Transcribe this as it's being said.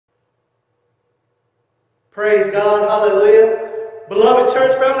Praise God. Hallelujah. Beloved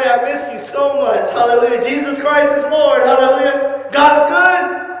church family, I miss you so much. Hallelujah. Jesus Christ is Lord. Hallelujah. God is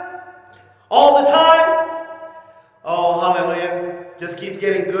good all the time. Oh, hallelujah. Just keeps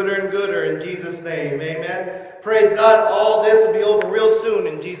getting gooder and gooder in Jesus' name. Amen. Praise God. All this will be over real soon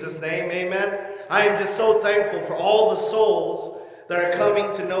in Jesus' name. Amen. I am just so thankful for all the souls that are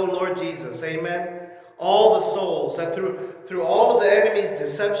coming to know Lord Jesus. Amen. All the souls that through all of the enemy's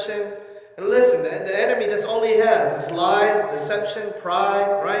deception. And listen, the enemy, that's all he has. Is lies, deception,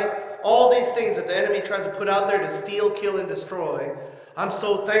 pride, right? All these things that the enemy tries to put out there to steal, kill, and destroy. I'm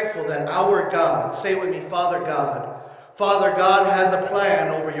so thankful that our God, say with me, Father God. Father God has a plan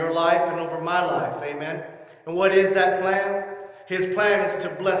over your life and over my life. Amen. And what is that plan? His plan is to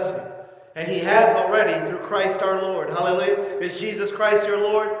bless you. And he has already through Christ our Lord. Hallelujah. Is Jesus Christ your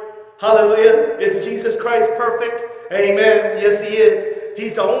Lord? Hallelujah. Is Jesus Christ perfect? Amen. Yes, he is.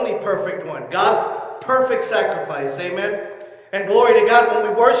 He's the only perfect one. God's perfect sacrifice. Amen. And glory to God, when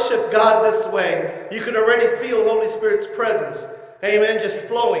we worship God this way, you can already feel Holy Spirit's presence. Amen. Just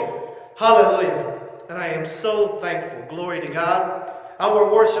flowing. Hallelujah. And I am so thankful. Glory to God.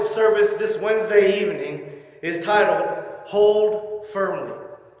 Our worship service this Wednesday evening is titled, Hold Firmly.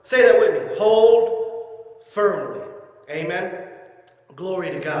 Say that with me. Hold firmly. Amen.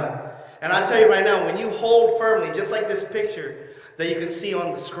 Glory to God. And I tell you right now, when you hold firmly, just like this picture that you can see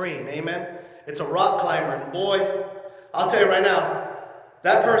on the screen, amen, it's a rock climber. And boy, I'll tell you right now,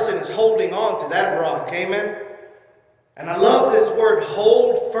 that person is holding on to that rock. Amen. And I love this word,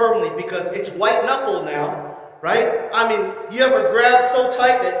 hold firmly, because it's white knuckle now, right? I mean, you ever grab so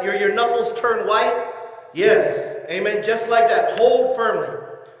tight that your knuckles turn white? Yes. Amen. Just like that. Hold firmly.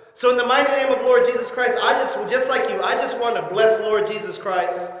 So in the mighty name of Lord Jesus Christ, just like you, I just want to bless Lord Jesus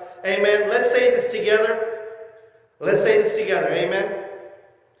Christ. Amen. Let's say this together. Let's say this together. Amen.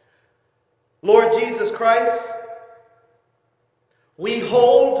 Lord Jesus Christ, we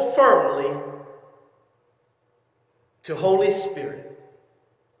hold firmly to Holy Spirit.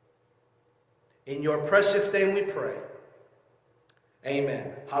 In your precious name we pray.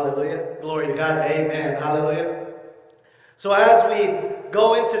 Amen. Hallelujah. Glory to God. Amen. Hallelujah. So as we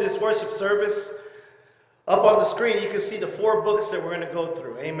go into this worship service, up on the screen you can see the 4 books that we're going to go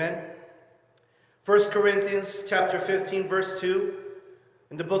through. Amen. 1 Corinthians chapter 15 verse 2,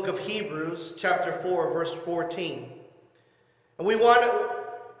 and the book of Hebrews chapter 4 verse 14. And we want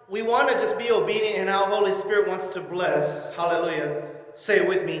to just be obedient in how Holy Spirit wants to bless. Hallelujah. Say it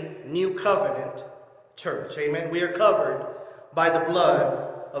with me, New Covenant Church. Amen. We are covered by the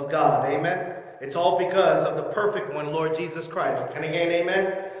blood of God. Amen. It's all because of the perfect one, Lord Jesus Christ. Can again,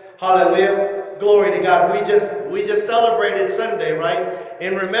 amen? Hallelujah. Glory to God. We just celebrated Sunday, right?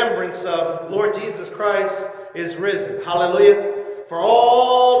 In remembrance of Lord Jesus Christ is risen. Hallelujah. For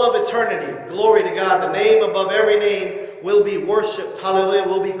all of eternity, glory to God, the name above every name will be worshiped. Hallelujah.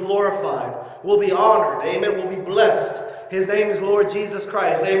 Will be glorified. Will be honored. Amen. Will be blessed. His name is Lord Jesus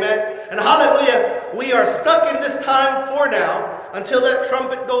Christ. Amen. And hallelujah, we are stuck in this time for now until that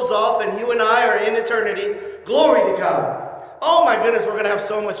trumpet goes off and you and I are in eternity. Glory to God. Oh my goodness, we're going to have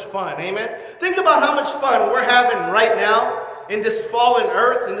so much fun. Amen. Think about how much fun we're having right now in this fallen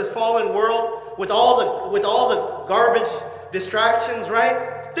earth, in this fallen world, with all the garbage distractions,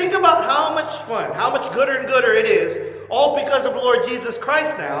 right? Think about how much fun, how much gooder and gooder it is, all because of Lord Jesus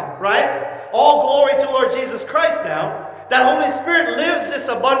Christ now, right? All glory to Lord Jesus Christ now, that Holy Spirit lives this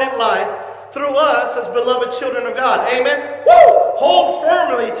abundant life through us as beloved children of God. Amen. Woo! Hold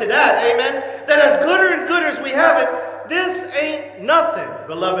firmly to that. Amen. That as gooder and gooder as we have it, this ain't nothing,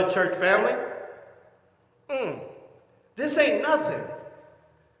 beloved church family. This ain't nothing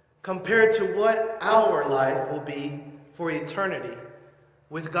compared to what our life will be for eternity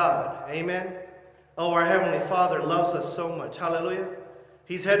with God. Amen. Oh, our Heavenly Father loves us so much. Hallelujah.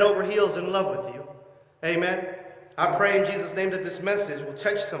 He's head over heels in love with you. Amen. I pray in Jesus' name that this message will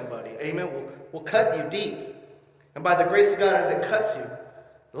touch somebody. Amen. Will cut you deep. And by the grace of God, as it cuts you,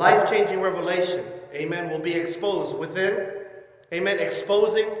 life-changing revelation, amen, will be exposed within. Amen.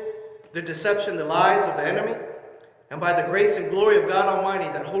 Exposing the deception, the lies of the enemy. And by the grace and glory of God Almighty,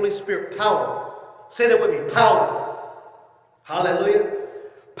 that Holy Spirit power. Say that with me. Power. Hallelujah.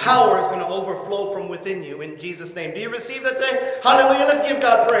 Power is going to overflow from within you in Jesus' name. Do you receive that today? Hallelujah. Let's give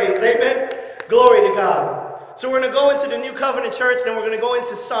God praise. Amen. Glory to God. So we're going to go into the New Covenant Church, and we're going to go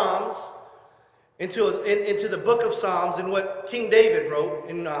into Psalms, into the book of Psalms, and what King David wrote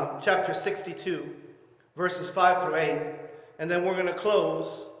in chapter 62, verses 5 through 8. And then we're going to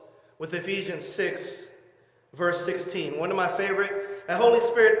close with Ephesians 6, verse 16. One of my favorite. And Holy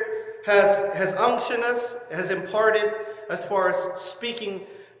Spirit has unctioned us, has imparted as far as speaking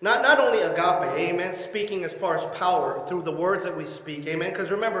Not only agape, amen, speaking as far as power through the words that we speak, amen.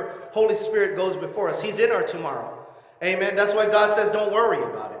 Because remember, Holy Spirit goes before us. He's in our tomorrow, amen. That's why God says don't worry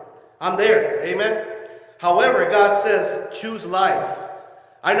about it. I'm there, amen. However, God says choose life.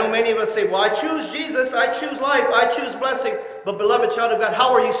 I know many of us say, well, I choose Jesus, I choose life, I choose blessing. But beloved child of God,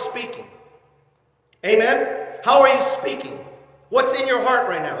 how are you speaking? Amen? How are you speaking? What's in your heart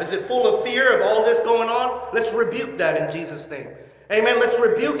right now? Is it full of fear of all this going on? Let's rebuke that in Jesus' name. Amen? Let's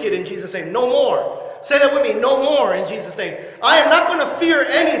rebuke it in Jesus' name. No more. Say that with me. No more in Jesus' name. I am not going to fear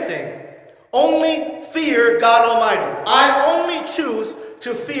anything. Only fear God Almighty. I only choose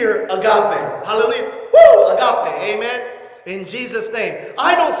to fear agape. Hallelujah. Woo! Agape. Amen? In Jesus' name.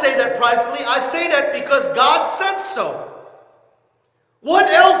 I don't say that pridefully. I say that because God said so. What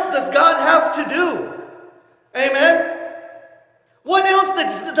else does God have to do? Amen? What else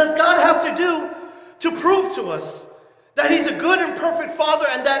does God have to do to prove to us that He's a good and perfect Father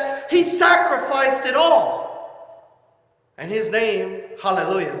and that He sacrificed it all? And His name,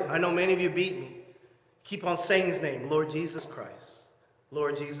 hallelujah. I know many of you beat me. Keep on saying His name, Lord Jesus Christ.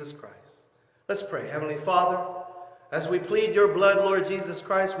 Lord Jesus Christ. Let's pray. Heavenly Father, as we plead your blood, Lord Jesus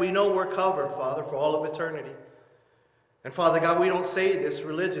Christ, we know we're covered, Father, for all of eternity. And Father God, we don't say this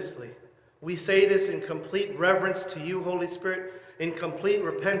religiously. We say this in complete reverence to you, Holy Spirit, in complete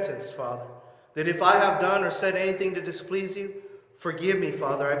repentance, Father, that if I have done or said anything to displease you, forgive me,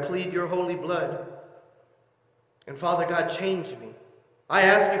 Father. I plead your holy blood. And Father God, change me. I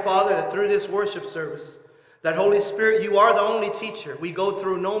ask you, Father, that through this worship service, that Holy Spirit, you are the only teacher. We go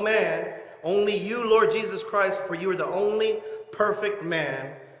through no man, only you, Lord Jesus Christ, for you are the only perfect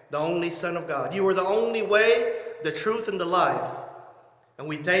man, the only Son of God. You are the only way, the truth, and the life. And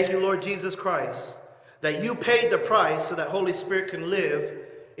we thank you, Lord Jesus Christ, that you paid the price so that Holy Spirit can live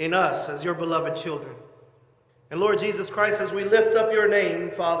in us as your beloved children. And Lord Jesus Christ, as we lift up your name,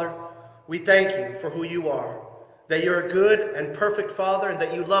 Father, we thank you for who you are, that you're a good and perfect Father and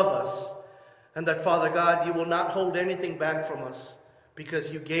that you love us, and that, Father God, you will not hold anything back from us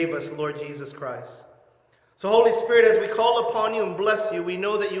because you gave us Lord Jesus Christ. So Holy Spirit, as we call upon you and bless you, we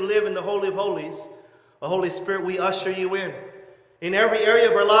know that you live in the Holy of Holies. The Holy Spirit, we usher you in. In every area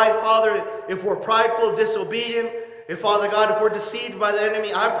of our life, Father, if we're prideful, disobedient, if, Father God, if we're deceived by the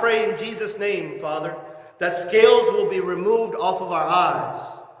enemy, I pray in Jesus' name, Father, that scales will be removed off of our eyes.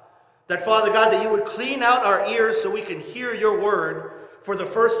 That, Father God, that you would clean out our ears so we can hear your word for the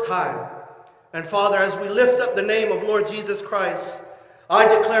first time. And, Father, as we lift up the name of Lord Jesus Christ, I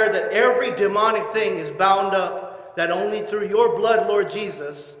declare that every demonic thing is bound up, that only through your blood, Lord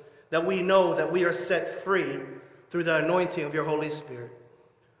Jesus, that we know that we are set free through the anointing of your Holy Spirit.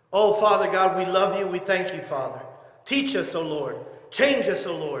 Oh, Father God, we love you. We thank you, Father. Teach us, O Lord. Change us,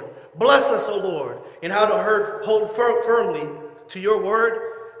 O Lord. Bless us, O Lord, in how to hold firmly to your word.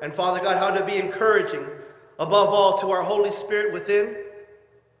 And, Father God, how to be encouraging, above all, to our Holy Spirit within.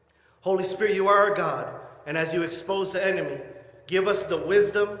 Holy Spirit, you are our God. And as you expose the enemy, give us the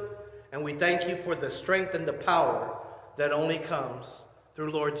wisdom. And we thank you for the strength and the power that only comes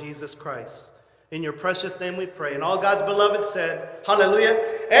through Lord Jesus Christ. In your precious name we pray. And all God's beloved said, hallelujah,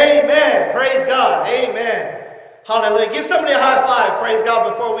 amen. Praise God, amen. Hallelujah. Give somebody a high five, praise God,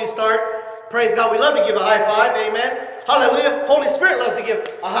 before we start. Praise God. We love to give a high five, amen. Hallelujah. Holy Spirit loves to give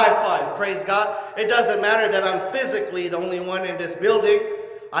a high five, praise God. It doesn't matter that I'm physically the only one in this building.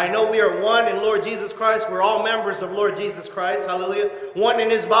 I know we are one in Lord Jesus Christ. We're all members of Lord Jesus Christ, hallelujah. One in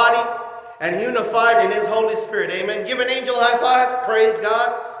his body and unified in his Holy Spirit, amen. Give an angel a high five, praise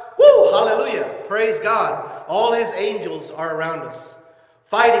God. Woo, hallelujah, praise God. All his angels are around us,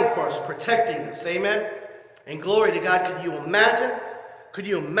 fighting for us, protecting us, amen. And glory to God. Could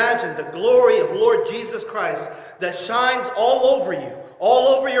you imagine the glory of Lord Jesus Christ that shines all over you, all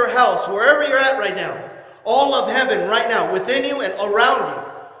over your house, wherever you're at right now, all of heaven right now, within you and around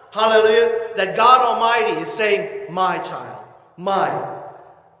you, hallelujah, that God Almighty is saying, my child, mine.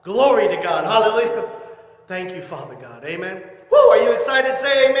 Glory to God, hallelujah. Thank you, Father God, amen. Woo, are you excited?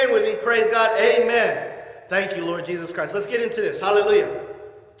 Say amen with me. Praise God. Amen. Thank you, Lord Jesus Christ. Let's get into this. Hallelujah.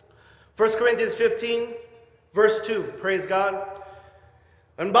 1 Corinthians 15, verse 2. Praise God.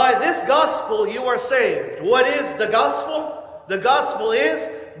 And by this gospel you are saved. What is the gospel? The gospel is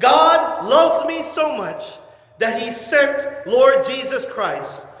God loves me so much that he sent Lord Jesus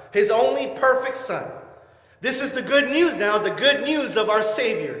Christ, his only perfect Son. This is the good news now, the good news of our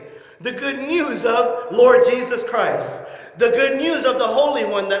Savior. The good news of Lord Jesus Christ. The good news of the Holy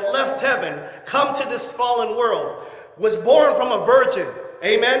One that left heaven, come to this fallen world, was born from a virgin,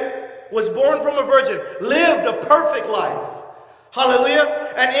 amen? Was born from a virgin, lived a perfect life,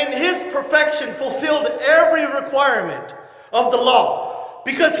 hallelujah? And in his perfection fulfilled every requirement of the law.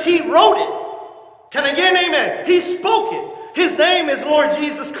 because he wrote it. Can I get an amen? He spoke it. His name is Lord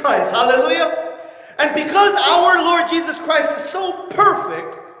Jesus Christ. Hallelujah. And because our Lord Jesus Christ is so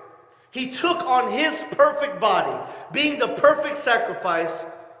perfect, he took on his perfect body, being the perfect sacrifice,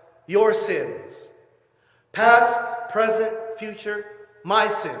 your sins. Past, present, future, my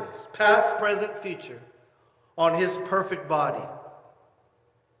sins. Past, present, future. On his perfect body.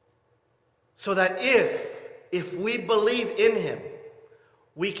 So that if we believe in him,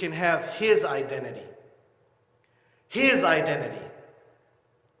 we can have his identity. His identity.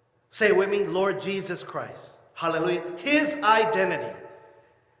 Say it with me, Lord Jesus Christ. Hallelujah. His identity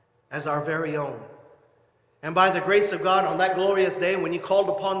as our very own. And by the grace of God, on that glorious day, when you called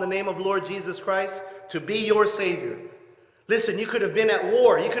upon the name of Lord Jesus Christ to be your Savior. Listen, you could have been at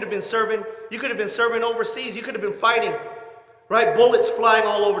war. You could have been serving. You could have been serving overseas. You could have been fighting, right? Bullets flying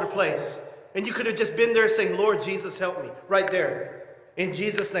all over the place. And you could have just been there saying, Lord Jesus, help me. Right there. In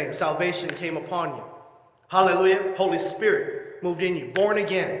Jesus' name, salvation came upon you. Hallelujah. Holy Spirit moved in you. Born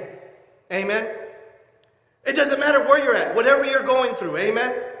again. Amen. It doesn't matter where you're at. Whatever you're going through.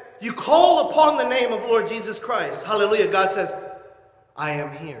 Amen. You call upon the name of Lord Jesus Christ. Hallelujah. God says, I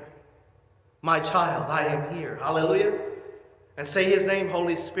am here. My child, I am here. Hallelujah. And say his name,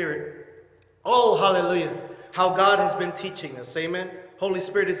 Holy Spirit. Oh, hallelujah. How God has been teaching us. Amen. Holy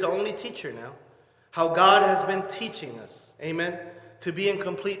Spirit is the only teacher now. How God has been teaching us. Amen. To be in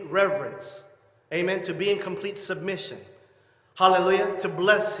complete reverence. Amen. To be in complete submission. Hallelujah. To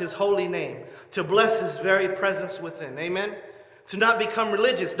bless his holy name. To bless his very presence within. Amen. To not become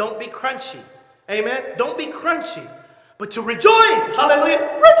religious. Don't be crunchy. Amen. Don't be crunchy. But to rejoice.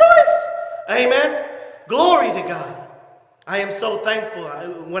 Hallelujah. Rejoice. Amen. Glory to God. I am so thankful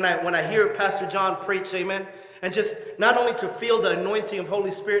when I hear Pastor John preach. Amen. And just not only to feel the anointing of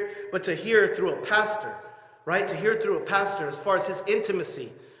Holy Spirit, but to hear it through a pastor. Right? To hear it through a pastor as far as his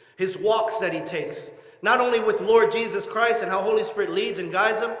intimacy. His walks that he takes. Not only with Lord Jesus Christ and how Holy Spirit leads and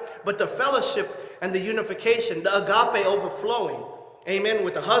guides him, but the fellowship and the unification, the agape overflowing. Amen.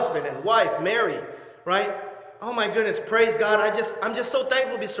 With the husband and wife, Mary. Right? Oh my goodness. Praise God. I'm just so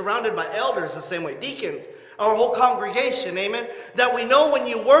thankful to be surrounded by elders the same way. Deacons. Our whole congregation. Amen. That we know when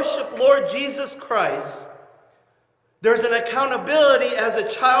you worship Lord Jesus Christ, there's an accountability as a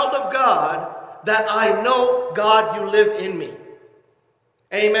child of God that I know, God, you live in me.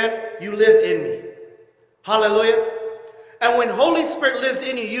 Amen. You live in me. Hallelujah. And when Holy Spirit lives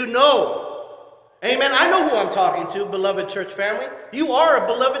in you, you know. Amen. I know who I'm talking to, beloved church family. You are a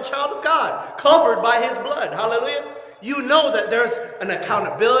beloved child of God, covered by his blood. Hallelujah. You know that there's an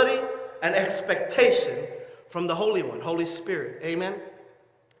accountability, an expectation from the Holy One, Holy Spirit. Amen.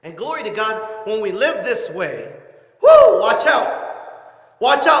 And glory to God, when we live this way, whoo, watch out.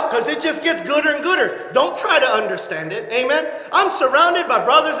 Watch out, because it just gets gooder and gooder. Don't try to understand it. Amen. I'm surrounded by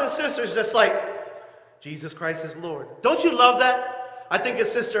brothers and sisters just like, Jesus Christ is Lord. Don't you love that? I think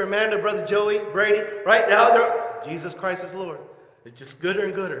it's Sister Amanda, Brother Joey, Brady, right now, Jesus Christ is Lord. It's just gooder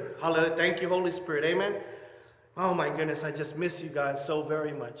and gooder. Hallelujah. Thank you, Holy Spirit. Amen. Oh my goodness, I just miss you guys so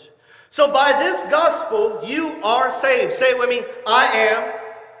very much. So by this gospel, you are saved. Say it with me. I am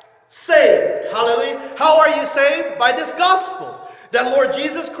saved. Hallelujah. How are you saved? By this gospel. That Lord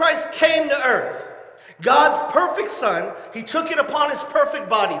Jesus Christ came to earth. God's perfect Son, he took it upon his perfect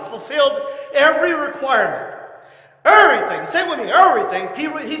body, fulfilled every requirement. Everything. Say it with me. Everything.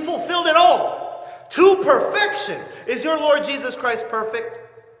 He fulfilled it all. To perfection. Is your Lord Jesus Christ perfect?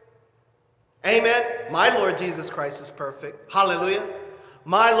 Amen. My Lord Jesus Christ is perfect. Hallelujah.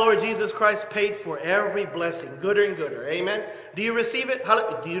 My Lord Jesus Christ paid for every blessing, gooder and gooder. Amen. Do you receive it?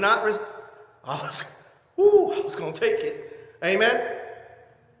 Do you not? I was going to take it. Amen.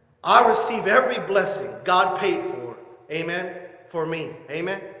 I receive every blessing God paid for. Amen. For me.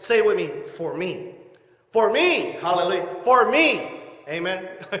 Amen. Say it with me. It's for me. For me. Hallelujah. For me. Amen.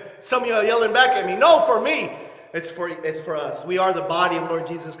 Some of you are yelling back at me. No, for me. It's for us. We are the body of Lord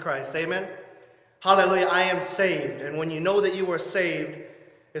Jesus Christ. Amen. Hallelujah. I am saved. And when you know that you are saved,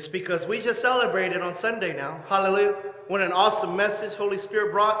 it's because we just celebrated on Sunday now. Hallelujah. What an awesome message Holy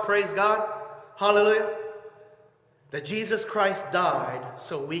Spirit brought. Praise God. Hallelujah. That Jesus Christ died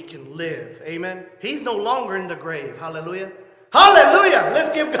so we can live. Amen. He's no longer in the grave. Hallelujah. Hallelujah.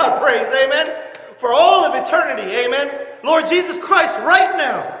 Let's give God praise. Amen. For all of eternity. Amen. Lord Jesus Christ right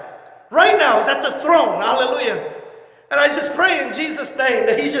now is at the throne. Hallelujah. And I just pray in Jesus' name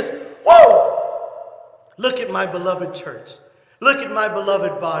that he just, whoa. Look at my beloved church. Look at my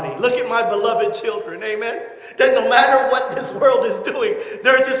beloved body. Look at my beloved children. Amen. That no matter what this world is doing,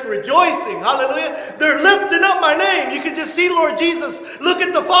 they're just rejoicing. Hallelujah. They're lifting up my name. You can just see Lord Jesus look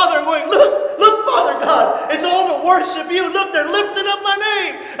at the Father and going, look Look, Father God, it's all to worship you. Look, they're lifting up my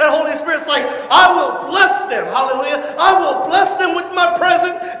name. And Holy Spirit's like, I will bless them. Hallelujah. I will bless them with my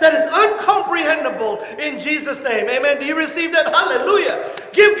presence that is uncomprehendable in Jesus' name. Amen. Do you receive that? Hallelujah.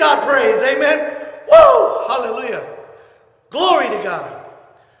 Give God praise. Amen. Woo! Hallelujah. Glory to God.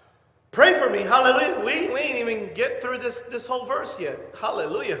 Pray for me. Hallelujah. We ain't even get through this whole verse yet.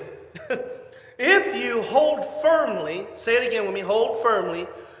 Hallelujah. If you hold firmly, say it again with me, hold firmly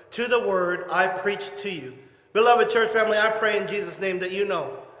to the word I preach to you. Beloved church family, I pray in Jesus' name that you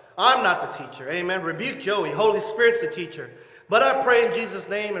know I'm not the teacher. Amen. Rebuke Joey. Holy Spirit's the teacher. But I pray in Jesus'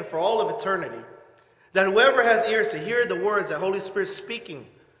 name and for all of eternity that whoever has ears to hear the words that Holy Spirit's speaking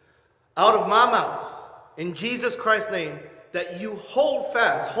out of my mouth, in Jesus Christ's name, that you hold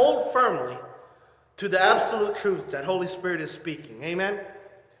fast, hold firmly to the absolute truth that Holy Spirit is speaking. Amen.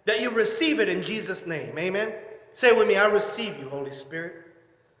 That you receive it in Jesus' name. Amen. Say it with me, I receive you, Holy Spirit.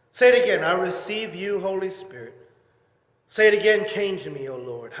 Say it again, I receive you, Holy Spirit. Say it again, change me, O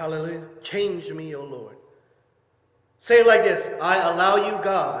Lord. Hallelujah. Change me, O Lord. Say it like this, I allow you,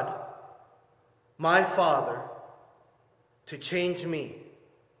 God, my Father, to change me,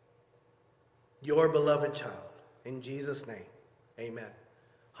 your beloved child. In Jesus' name, amen.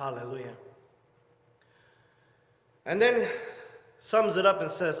 Hallelujah. And then sums it up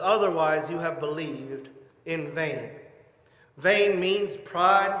and says, otherwise you have believed in vain. Vain means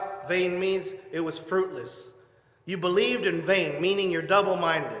pride. Vain means it was fruitless. You believed in vain, meaning you're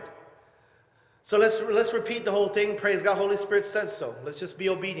double-minded. So let's repeat the whole thing. Praise God, Holy Spirit said so. Let's just be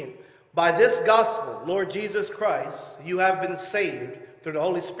obedient. By this gospel, Lord Jesus Christ, you have been saved through the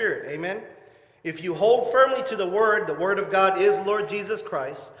Holy Spirit. Amen. If you hold firmly to the word of God is Lord Jesus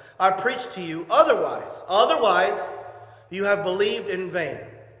Christ, I preach to you. Otherwise, you have believed in vain.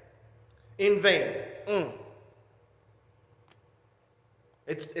 In vain.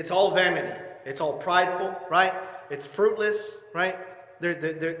 It's all vanity. It's all prideful, right? It's fruitless, right?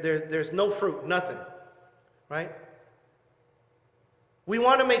 There's no fruit, nothing, right? We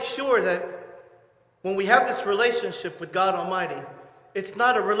want to make sure that when we have this relationship with God Almighty, it's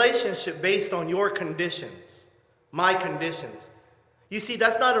not a relationship based on your conditions, my conditions. You see,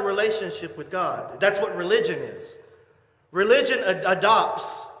 that's not a relationship with God. That's what religion is. Religion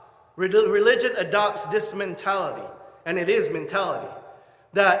adopts this mentality, and it is mentality,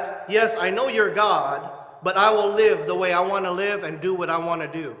 that, yes, I know you're God, but I will live the way I want to live and do what I want to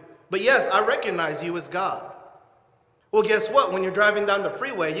do. But yes, I recognize you as God. Well, guess what? When you're driving down the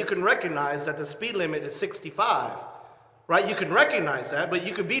freeway, you can recognize that the speed limit is 65, right? You can recognize that, but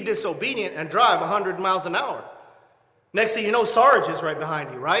you could be disobedient and drive 100 miles an hour. Next thing you know, Sarge is right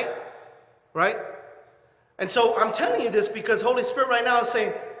behind you, right? Right? And so I'm telling you this because Holy Spirit right now is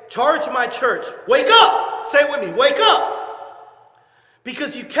saying, charge my church. Wake up! Say it with me, wake up!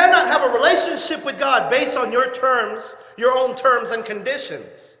 Because you cannot have a relationship with God based on your terms, your own terms and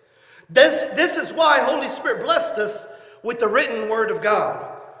conditions. This is why Holy Spirit blessed us with the written word of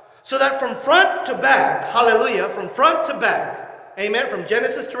God. So that from front to back, hallelujah, from front to back, amen, from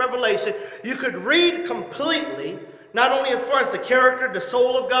Genesis to Revelation, you could read completely, not only as far as the character, the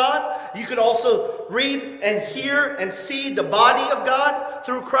soul of God, you could also read and hear and see the body of God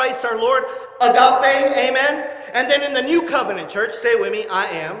through Christ our Lord, agape, amen. And then in the new covenant, church, say it with me, I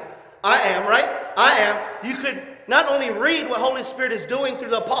am, right? I am. You could not only read what Holy Spirit is doing through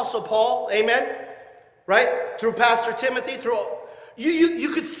the Apostle Paul, amen, right? Through Pastor Timothy, you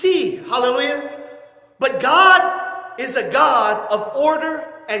could see, hallelujah. But God is a God of order,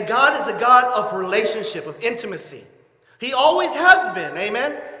 and God is a God of relationship, of intimacy. He always has been,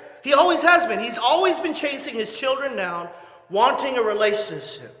 amen? He always has been. He's always been chasing his children down, wanting a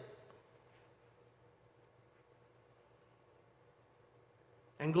relationship.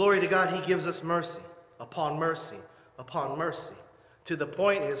 And glory to God, he gives us mercy upon mercy upon mercy. To the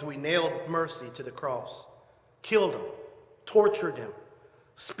point is we nailed mercy to the cross. Killed him. Tortured him.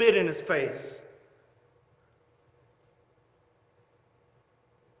 Spit in his face.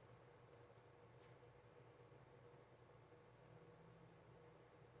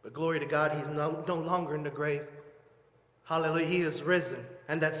 But glory to God, he's no longer in the grave. Hallelujah, he is risen.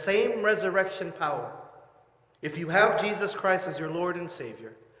 And that same resurrection power, if you have Jesus Christ as your Lord and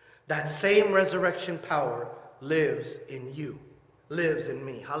Savior, that same resurrection power lives in you, lives in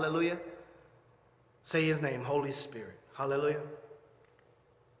me. Hallelujah. Say his name, Holy Spirit. Hallelujah.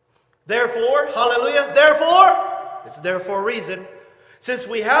 Therefore, hallelujah, therefore, it's there for a reason. Since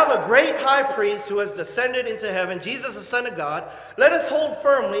we have a great high priest who has descended into heaven, Jesus the Son of God, let us hold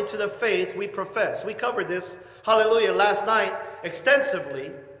firmly to the faith we profess. We covered this, hallelujah, last night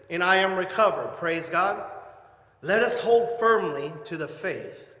extensively in I Am Recovered. Praise God. Let us hold firmly to the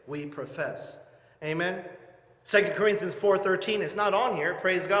faith we profess. Amen. 2 Corinthians 4:13, it's not on here,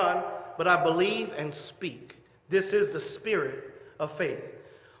 praise God, but I believe and speak. This is the spirit of faith.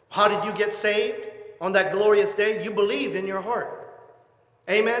 How did you get saved on that glorious day? You believed in your heart.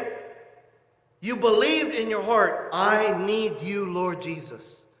 Amen. You believed in your heart, I need you, Lord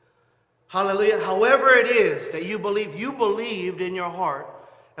Jesus. Hallelujah. However it is that you believed in your heart.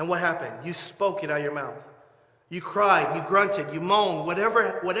 And what happened? You spoke it out of your mouth. You cried, you grunted, you moaned,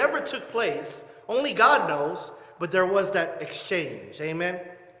 whatever took place, only God knows, but there was that exchange. Amen.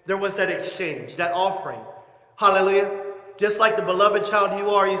 There was that exchange, that offering. Hallelujah. Just like the beloved child you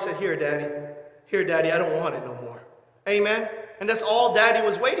are, you said, here, Daddy, I don't want it no more. Amen. And that's all Daddy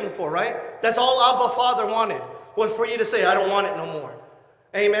was waiting for, right? That's all Abba Father wanted, was for you to say, I don't want it no more.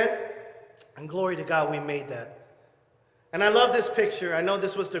 Amen. And glory to God, we made that. And I love this picture. I know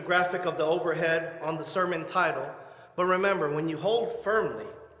this was the graphic of the overhead on the sermon title. But remember, when you hold firmly,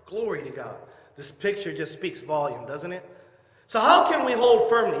 glory to God, this picture just speaks volume, doesn't it? So how can we hold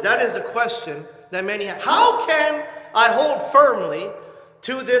firmly? That is the question that many have. How can I hold firmly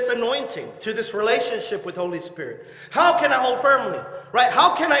to this anointing, to this relationship with Holy Spirit? How can I hold firmly? Right?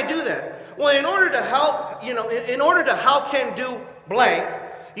 How can I do that? Well, in order to how can do blank,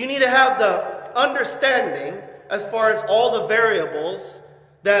 you need to have the understanding as far as all the variables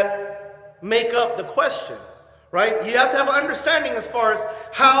that make up the question, right? You have to have an understanding as far as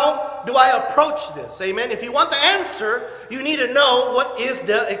how do I approach this, amen? If you want the answer, you need to know what is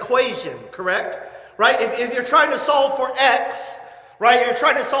the equation, correct? Right? If you're trying to solve for x, right? You're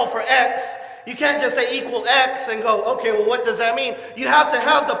trying to solve for x, you can't just say equal x and go, okay, well, what does that mean? You have to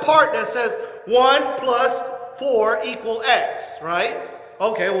have the part that says 1 plus 4 equal x, right?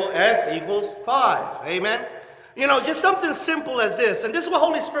 Okay, well, x equals 5, amen? You know, just something simple as this. And this is what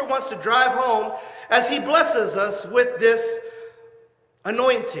Holy Spirit wants to drive home as he blesses us with this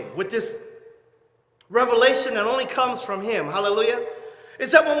anointing, with this revelation that only comes from him. Hallelujah.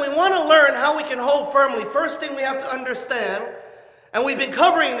 Is that when we want to learn how we can hold firmly, first thing we have to understand, and we've been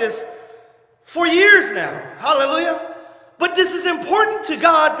covering this for years now. Hallelujah. But this is important to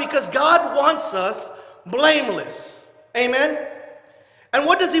God because God wants us blameless. Amen. And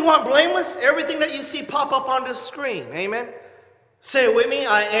what does he want blameless? Everything that you see pop up on the screen. Amen. Say it with me.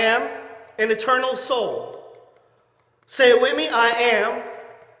 I am an eternal soul. Say it with me. I am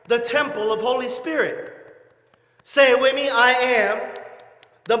the temple of Holy Spirit. Say it with me. I am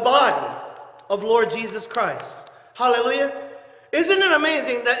the body of Lord Jesus Christ. Hallelujah. Isn't it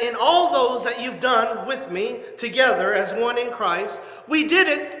amazing that in all those that you've done with me together as one in Christ, we did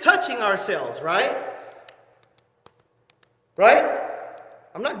it touching ourselves, right? Right?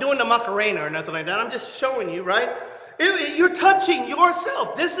 I'm not doing the Macarena or nothing like that. I'm just showing you, right? You're touching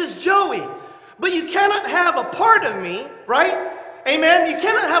yourself. This is Joey. But you cannot have a part of me, right? Amen? You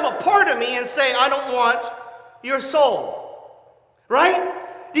cannot have a part of me and say, I don't want your soul. Right?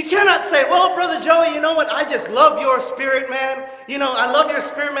 You cannot say, well, Brother Joey, you know what? I just love your spirit, man. You know, I love your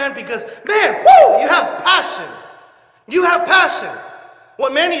spirit, man, because, man, woo, you have passion. You have passion.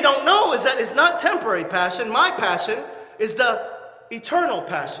 What many don't know is that it's not temporary passion. My passion is the eternal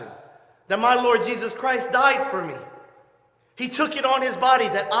passion that my Lord Jesus Christ died for me. He took it on his body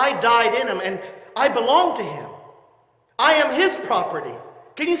that I died in him and I belong to him. I am his property.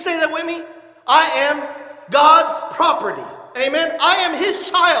 Can you say that with me? I am God's property. Amen. I am his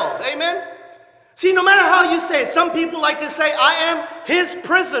child. Amen. See, no matter how you say it, some people like to say, I am his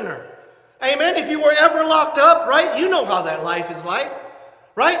prisoner. Amen. If you were ever locked up, right? You know how that life is like,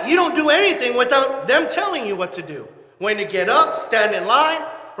 right? You don't do anything without them telling you what to do. When to get up, stand in line,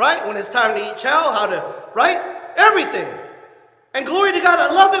 right? When it's time to eat chow, how to, right? Everything. And glory to God,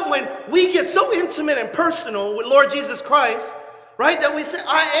 I love it when we get so intimate and personal with Lord Jesus Christ, right? That we say,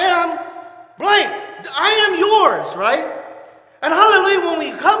 I am blank. I am yours, right? And hallelujah, when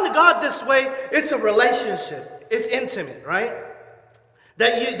we come to God this way, it's a relationship. It's intimate, right?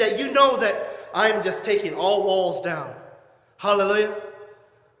 That you know that I'm just taking all walls down. Hallelujah.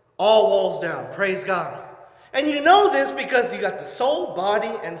 All walls down. Praise God. And you know this because you got the soul,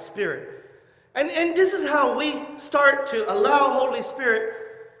 body, and spirit. And this is how we start to allow Holy Spirit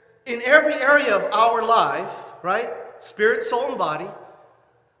in every area of our life, right? Spirit, soul, and body.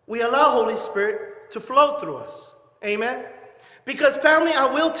 We allow Holy Spirit to flow through us. Amen? Because family,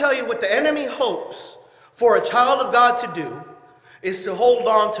 I will tell you what the enemy hopes for a child of God to do is to hold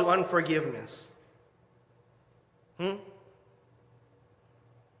on to unforgiveness.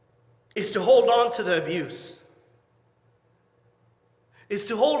 It's to hold on to the abuse. Is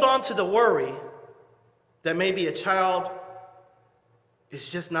to hold on to the worry that maybe a child is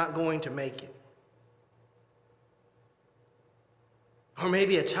just not going to make it. Or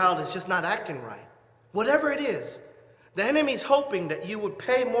maybe a child is just not acting right. Whatever it is, the enemy's hoping that you would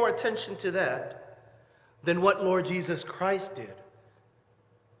pay more attention to that than what Lord Jesus Christ did.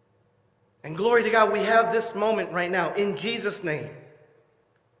 And glory to God, we have this moment right now in Jesus' name.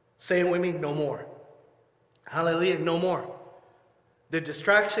 Say it with me, no more. Hallelujah, no more. The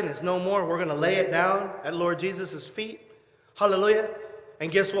distraction is no more. We're going to lay it down at Lord Jesus' feet. Hallelujah.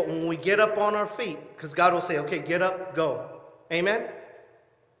 And guess what? When we get up on our feet, because God will say, okay, get up, go. Amen?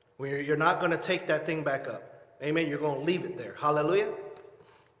 You're not going to take that thing back up. Amen? You're going to leave it there. Hallelujah.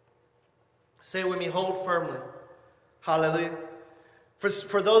 Say it with me, hold firmly. Hallelujah.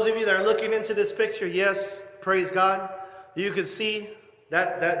 For those of you that are looking into this picture, yes, praise God, you can see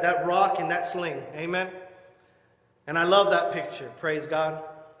that rock and that sling. Amen? And I love that picture. Praise God.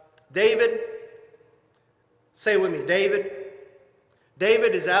 David, say it with me, David.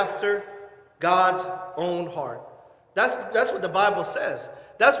 David is after God's own heart. That's what the Bible says.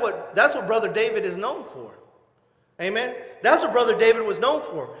 That's what Brother David is known for. Amen? That's what Brother David was known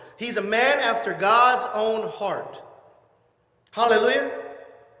for. He's a man after God's own heart. Hallelujah.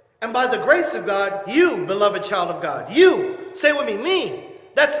 And by the grace of God, you, beloved child of God, you, say with me,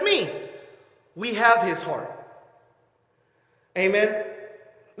 that's me. We have his heart. Amen.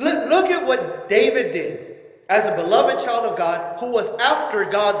 Look at what David did as a beloved child of God who was after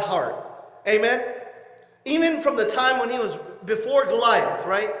God's heart. Amen. Even from the time when he was before Goliath,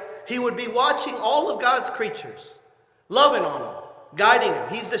 right? He would be watching all of God's creatures, loving on them, guiding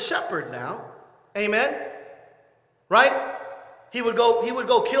them. He's the shepherd now. Amen. Right? He would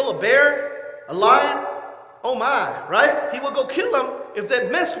go kill a bear, a lion. Oh my, right? He would go kill them if they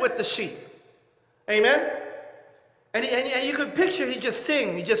messed with the sheep. Amen. And you could picture he just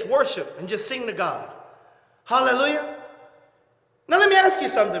sing, he just worship and just sing to God. Hallelujah. Now let me ask you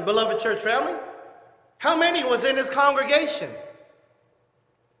something, beloved church family. How many was in his congregation?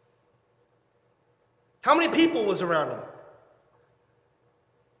 How many people was around him?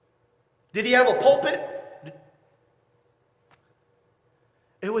 Did he have a pulpit?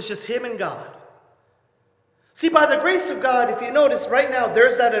 It was just him and God. See, by the grace of God, if you notice right now,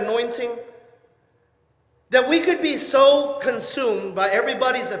 there's that anointing that we could be so consumed by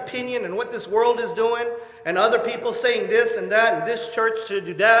everybody's opinion and what this world is doing, and other people saying this and that, and this church should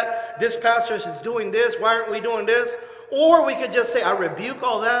do that, this pastor is doing this, why aren't we doing this? Or we could just say, I rebuke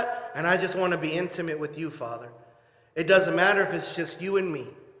all that, and I just want to be intimate with you, Father. It doesn't matter if it's just you and me.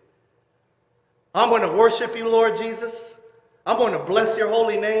 I'm going to worship you, Lord Jesus. I'm going to bless your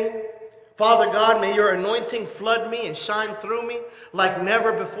holy name. Father God, may your anointing flood me and shine through me like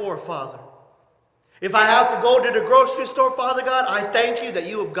never before, Father. If I have to go to the grocery store, Father God, I thank you that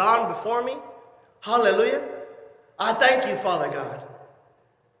you have gone before me. Hallelujah. I thank you, Father God.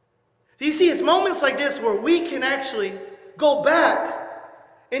 You see, it's moments like this where we can actually go back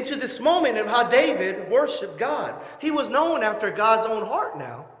into this moment of how David worshiped God. He was known after God's own heart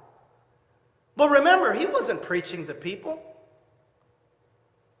now. But remember, he wasn't preaching to people.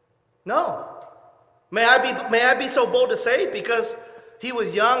 No. May I be so bold to say, because he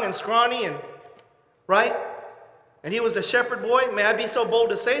was young and scrawny and right? And he was the shepherd boy. May I be so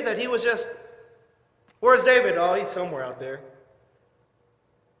bold to say that he was just, where's David? Oh, he's somewhere out there.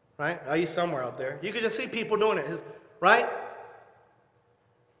 Right? Oh, he's somewhere out there. You could just see people doing it, right?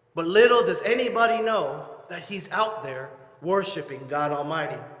 But little does anybody know that he's out there worshiping God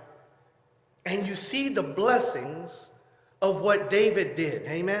Almighty. And you see the blessings of what David did.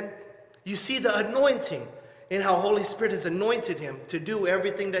 Amen? You see the anointing in how Holy Spirit has anointed him to do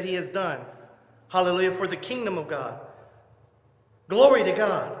everything that he has done. Hallelujah, for the kingdom of God. Glory to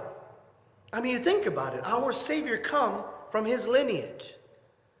God. I mean, you think about it. Our Savior come from his lineage.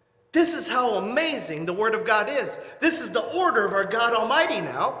 This is how amazing the Word of God is. This is the order of our God Almighty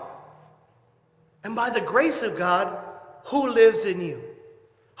now. And by the grace of God, who lives in you?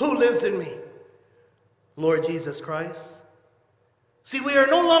 Who lives in me? Lord Jesus Christ. See, we are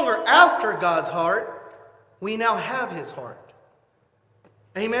no longer after God's heart. We now have his heart.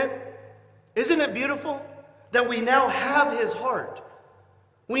 Amen? Isn't it beautiful that we now have his heart?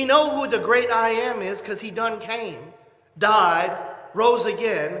 We know who the great I am is because he done came, died, rose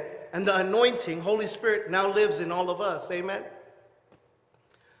again, and the anointing, Holy Spirit, now lives in all of us. Amen?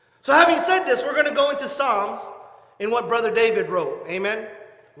 So having said this, we're going to go into Psalms in what Brother David wrote. Amen?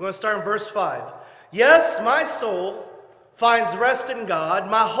 We're going to start in verse 5. Yes, my soul finds rest in God.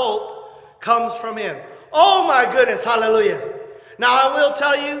 My hope comes from him. Oh my goodness, hallelujah. Now I will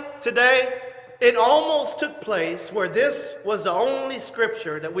tell you today, it almost took place where this was the only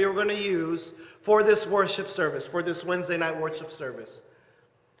scripture that we were going to use for this worship service, for this Wednesday night worship service.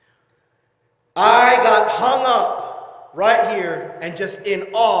 I got hung up right here and just in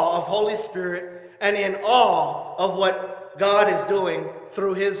awe of Holy Spirit and in awe of what God is doing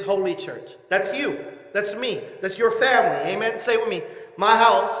through his holy church. That's you. That's me. That's your family. Amen. Say with me, my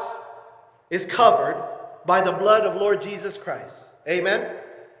house is covered by the blood of Lord Jesus Christ. Amen.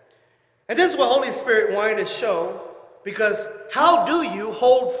 And this is what Holy Spirit wanted to show, because how do you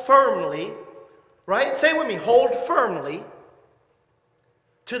hold firmly, right? Say with me, hold firmly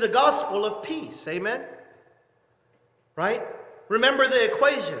to the gospel of peace. Amen. Right? Remember the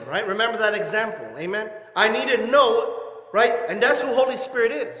equation, right? Remember that example. Amen. I need to know, right? And that's who Holy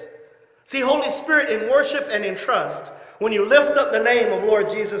Spirit is. See, Holy Spirit in worship and in trust, when you lift up the name of Lord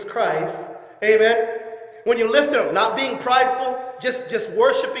Jesus Christ, amen, when you lift him, not being prideful, just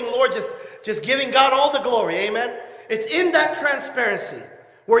worshiping Lord, just giving God all the glory, amen. It's in that transparency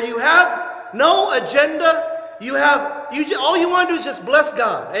where you have no agenda, all you want to do is just bless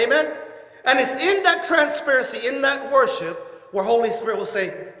God, amen. And it's in that transparency, in that worship, where Holy Spirit will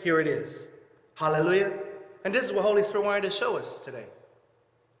say, here it is. Hallelujah. And this is what Holy Spirit wanted to show us today.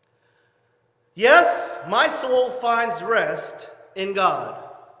 Yes, my soul finds rest in God.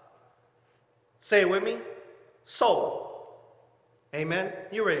 Say it with me. Soul. Amen.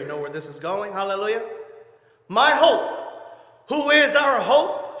 You already know where this is going. Hallelujah. My hope. Who is our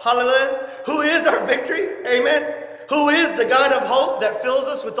hope? Hallelujah. Who is our victory? Amen. Who is the God of hope that fills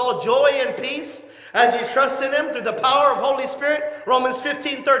us with all joy and peace as you trust in him through the power of Holy Spirit? Romans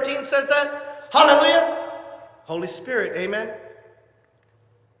 15:13 says that. Hallelujah. Holy Spirit, amen,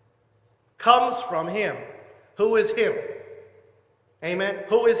 comes from him. Who is him? Amen.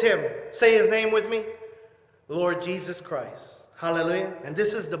 Who is him? Say his name with me. Lord Jesus Christ. Hallelujah. And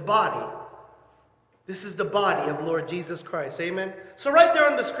this is the body. This is the body of Lord Jesus Christ. Amen. So right there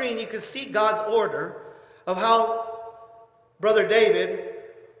on the screen, you can see God's order of how Brother David,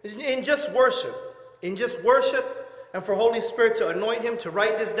 in just worship, and for Holy Spirit to anoint him to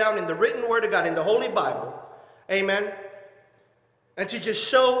write this down in the written word of God, in the Holy Bible. Amen. And to just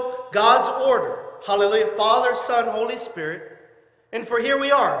show God's order. Hallelujah. Father, Son, Holy Spirit. And for here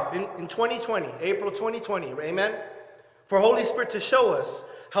we are in 2020, April 2020. Amen. For Holy Spirit to show us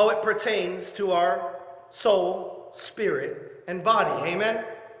how it pertains to our soul, spirit, and body. Amen.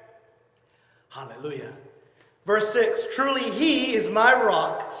 Hallelujah. Verse 6. Truly he is my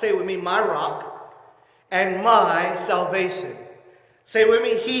rock. Say with me, my rock. And my salvation. Say with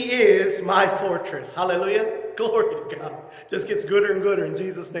me, he is my fortress. Hallelujah. Glory to God. Just gets gooder and gooder in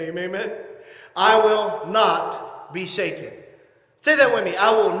Jesus' name. Amen. I will not be shaken. Say that with me.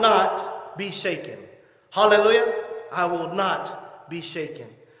 I will not be shaken. Hallelujah. I will not be shaken.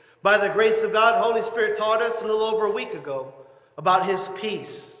 By the grace of God, Holy Spirit taught us a little over a week ago about his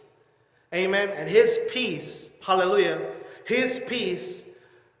peace. Amen. And his peace, hallelujah, his peace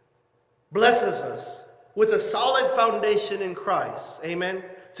blesses us with a solid foundation in Christ. Amen.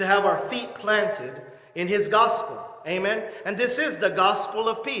 To have our feet planted in his gospel. Amen. And this is the gospel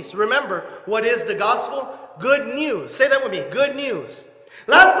of peace. Remember, what is the gospel? Good news. Say that with me. Good news.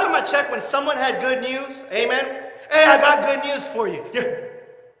 Last time I checked, when someone had good news, amen. Hey, I got good news for you.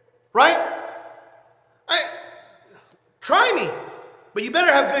 Right? Try me. But you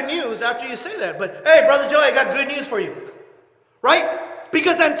better have good news after you say that. But hey, Brother Joey, I got good news for you. Right?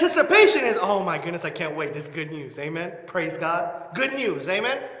 Because anticipation is, oh my goodness, I can't wait. This is good news. Amen. Praise God. Good news.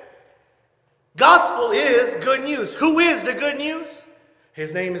 Amen. Gospel is good news. Who is the good news?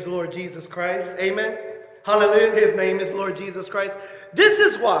 His name is Lord Jesus Christ. Amen. Hallelujah. His name is Lord Jesus Christ. This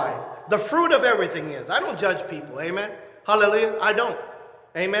is why the fruit of everything is. I don't judge people. Amen. Hallelujah. I don't.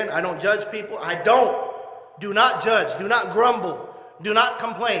 Amen. I don't judge people. I don't. Do not judge. Do not grumble. Do not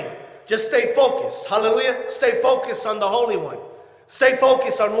complain. Just stay focused. Hallelujah. Stay focused on the Holy One. Stay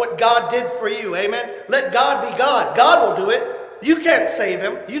focused on what God did for you. Amen. Let God be God. God will do it. You can't save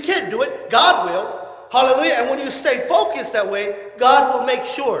him. You can't do it. God will. Hallelujah. And when you stay focused that way, God will make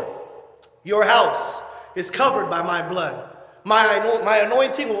sure your house is covered by my blood. My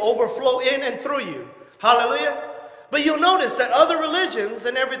anointing will overflow in and through you. Hallelujah. But you'll notice that other religions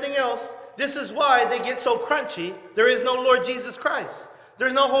and everything else, this is why they get so crunchy. There is no Lord Jesus Christ.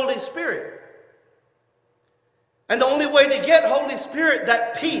 There's no Holy Spirit. And the only way to get Holy Spirit,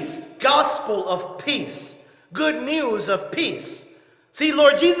 that peace, gospel of peace, good news of peace. See,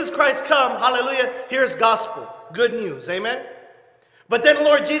 Lord Jesus Christ come, hallelujah, here's gospel, good news, amen. But then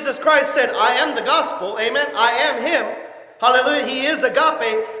Lord Jesus Christ said, I am the gospel, amen. I am him, hallelujah. He is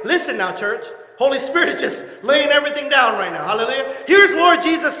agape. Listen now, church. Holy Spirit is just laying everything down right now, hallelujah. Here's Lord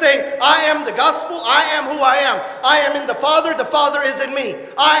Jesus saying, I am the gospel. I am who I am. I am in the Father is in me.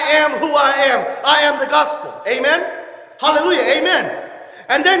 I am who I am. I am the gospel, amen. Hallelujah, amen.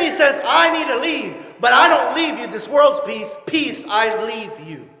 And then he says, I need to leave. But I don't leave you this world's peace. Peace I leave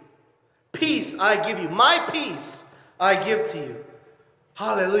you. Peace I give you. My peace I give to you.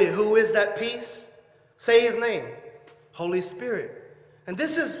 Hallelujah. Who is that peace? Say his name. Holy Spirit. And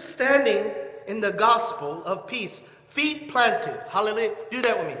this is standing in the gospel of peace. Feet planted. Hallelujah. Do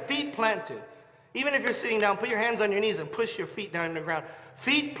that with me. Feet planted. Even if you're sitting down, put your hands on your knees and push your feet down in the ground.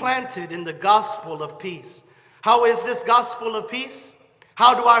 Feet planted in the gospel of peace. How is this gospel of peace?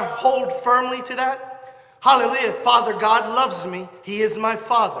 How do I hold firmly to that? Hallelujah. Father God loves me. He is my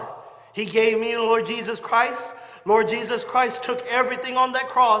Father. He gave me Lord Jesus Christ. Lord Jesus Christ took everything on that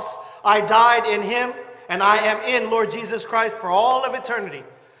cross. I died in him, and I am in Lord Jesus Christ for all of eternity.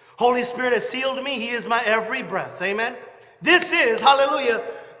 Holy Spirit has sealed me. He is my every breath. Amen. This is, hallelujah,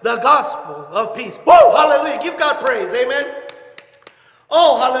 the gospel of peace. Whoa, hallelujah. Give God praise. Amen.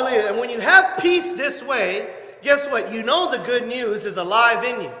 Oh, hallelujah. And when you have peace this way, guess what? You know the good news is alive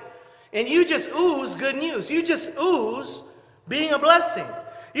in you. And you just ooze good news. You just ooze being a blessing.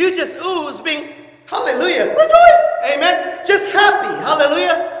 You just ooze being, hallelujah, rejoice. Amen. Just happy.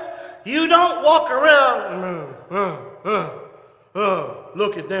 Hallelujah. You don't walk around,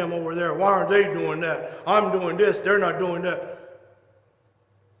 look at them over there. Why aren't they doing that? I'm doing this. They're not doing that.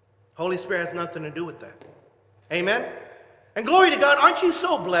 Holy Spirit has nothing to do with that. Amen. And glory to God. Aren't you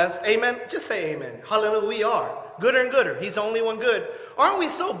so blessed? Amen. Just say amen. Hallelujah. We are. Gooder and gooder. He's the only one good. Aren't we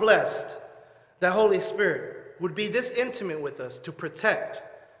so blessed that Holy Spirit would be this intimate with us to protect?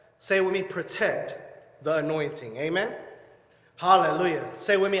 Say with me, protect the anointing. Amen. Hallelujah.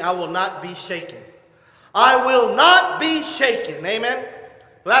 Say with me, I will not be shaken. I will not be shaken. Amen.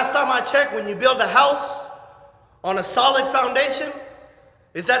 Last time I checked, when you build a house on a solid foundation,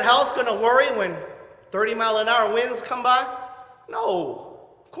 is that house going to worry when 30-mile-an-hour winds come by? No,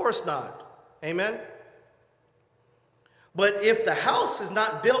 of course not. Amen. But if the house is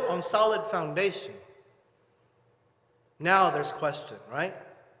not built on solid foundation, now there's question, right?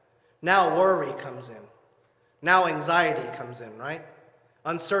 Now worry comes in. Now anxiety comes in, right?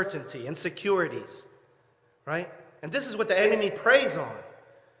 Uncertainty, insecurities, right? And this is what the enemy preys on.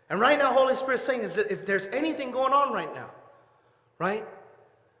 And right now, Holy Spirit's saying is that if there's anything going on right now, right?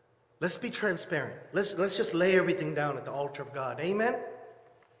 Let's be transparent. Let's just lay everything down at the altar of God. Amen?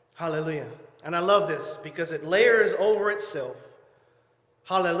 Hallelujah. And I love this because it layers over itself.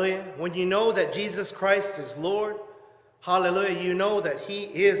 Hallelujah. When you know that Jesus Christ is Lord, hallelujah, you know that he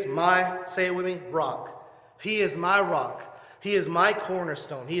is my, say it with me, rock. He is my rock. He is my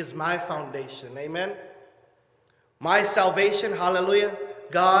cornerstone. He is my foundation. Amen. My salvation, hallelujah,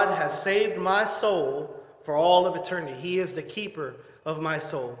 God has saved my soul for all of eternity. He is the keeper of my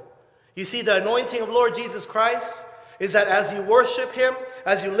soul. You see, the anointing of Lord Jesus Christ is that as you worship him,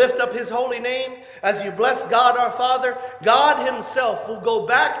 as you lift up his holy name, as you bless God our Father, God himself will go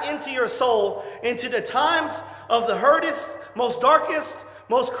back into your soul, into the times of the hurtest, most darkest,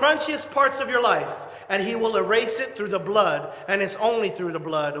 most crunchiest parts of your life, and he will erase it through the blood, and it's only through the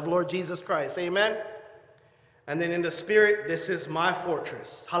blood of Lord Jesus Christ. Amen? And then in the spirit, this is my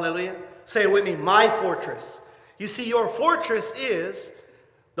fortress. Hallelujah. Say it with me, my fortress. You see, your fortress is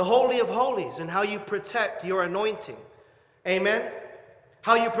the Holy of Holies and how you protect your anointing. Amen?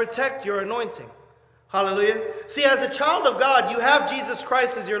 How you protect your anointing. Hallelujah. See, as a child of God, you have Jesus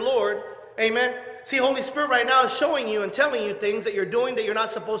Christ as your Lord. Amen? See, Holy Spirit right now is showing you and telling you things that you're doing that you're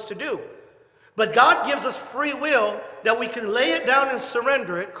not supposed to do. But God gives us free will that we can lay it down and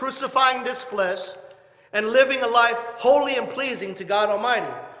surrender it, crucifying this flesh and living a life holy and pleasing to God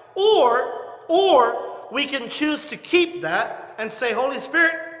Almighty. Or we can choose to keep that and say, Holy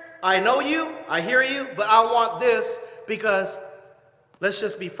Spirit, I know you, I hear you, but I want this because, let's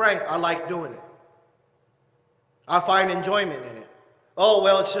just be frank, I like doing it. I find enjoyment in it. Oh,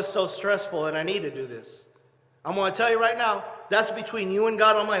 well, it's just so stressful and I need to do this. I'm going to tell you right now, that's between you and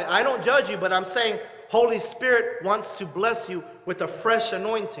God Almighty. I don't judge you, but I'm saying Holy Spirit wants to bless you with a fresh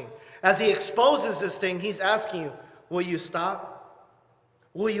anointing. As he exposes this thing, he's asking you, will you stop?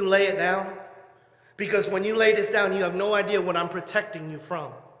 Will you lay it down? Because when you lay this down, you have no idea what I'm protecting you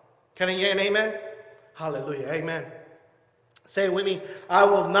from. Can I get an amen? Hallelujah. Amen. Say it with me. I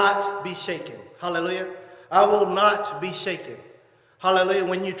will not be shaken. Hallelujah. I will not be shaken. Hallelujah.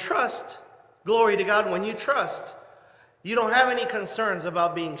 When you trust, glory to God, when you trust, you don't have any concerns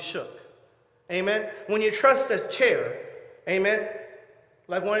about being shook. Amen. When you trust a chair, amen,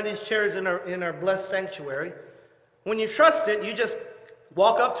 like one of these chairs in our blessed sanctuary, when you trust it, you just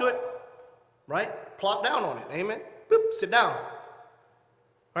walk up to it, right? Plop down on it. Amen. Boop, sit down.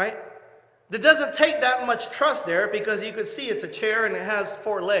 Right? There doesn't take that much trust there because you can see it's a chair and it has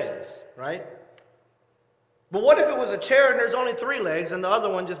 4 legs, right? But what if it was a chair and there's only 3 legs and the other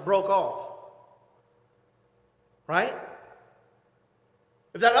one just broke off? Right?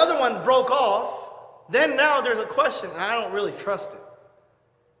 If that other one broke off, then now there's a question. I don't really trust it.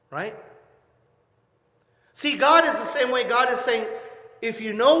 Right? See, God is the same way. God is saying, if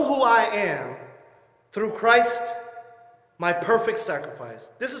you know who I am through Christ, my perfect sacrifice.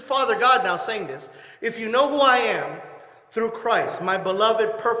 This is Father God now saying this. If you know who I am through Christ, my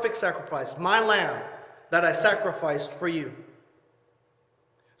beloved perfect sacrifice, my lamb that I sacrificed for you,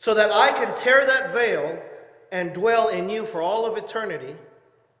 so that I can tear that veil and dwell in you for all of eternity,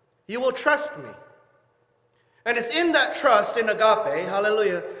 you will trust me. And it's in that trust, in agape,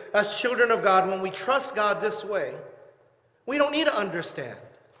 hallelujah, as children of God, when we trust God this way, we don't need to understand.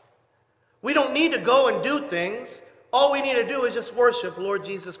 We don't need to go and do things. All we need to do is just worship Lord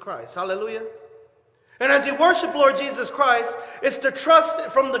Jesus Christ. Hallelujah. And as you worship Lord Jesus Christ, it's the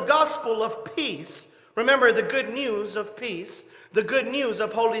trust from the gospel of peace. Remember the good news of peace, the good news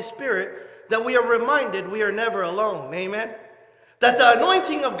of Holy Spirit, that we are reminded we are never alone. Amen. That the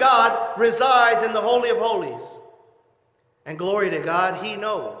anointing of God resides in the Holy of Holies. And glory to God, He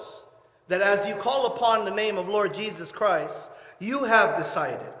knows that as you call upon the name of Lord Jesus Christ, you have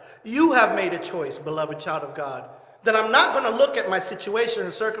decided, you have made a choice, beloved child of God, that I'm not going to look at my situation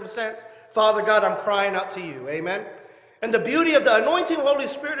or circumstance. Father God, I'm crying out to you. Amen. And the beauty of the anointing of Holy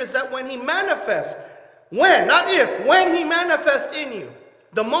Spirit is that when He manifests, when, not if, when He manifests in you,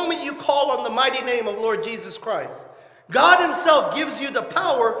 the moment you call on the mighty name of Lord Jesus Christ, God Himself gives you the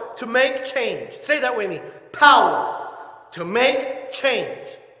power to make change. Say that with me. Power to make change.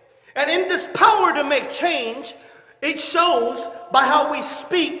 And in this power to make change, it shows by how we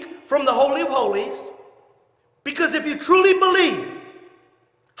speak from the Holy of Holies. Because if you truly believe,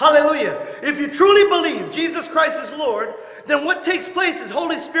 hallelujah, if you truly believe Jesus Christ is Lord, then what takes place is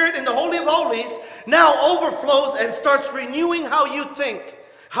Holy Spirit in the Holy of Holies now overflows and starts renewing how you think,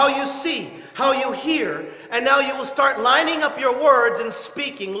 how you see, how you hear, and now you will start lining up your words and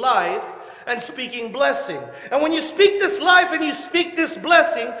speaking life and speaking blessing. And when you speak this life and you speak this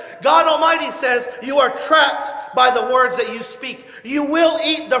blessing, God Almighty says you are trapped by the words that you speak. You will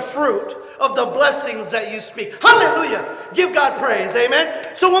eat the fruit of the blessings that you speak. Hallelujah. Give God praise.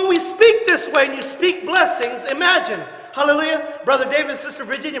 Amen. So when we speak this way and you speak blessings, imagine, hallelujah, Brother David, Sister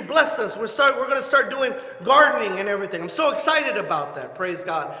Virginia blessed us. We're going to start doing gardening and everything. I'm so excited about that. Praise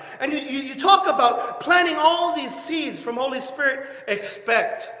God. And you talk about planting all these seeds from Holy Spirit.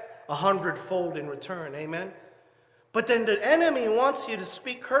 Expect 100-fold in return. Amen. But then the enemy wants you to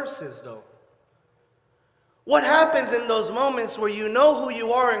speak curses, though. What happens in those moments where you know who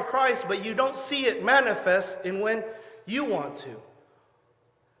you are in Christ, but you don't see it manifest in when you want to?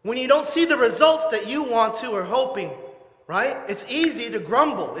 When you don't see the results that you want to or hoping, right? It's easy to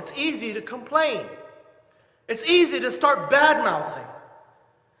grumble. It's easy to complain. It's easy to start bad-mouthing.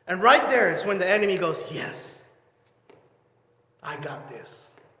 And right there is when the enemy goes, yes, I got this.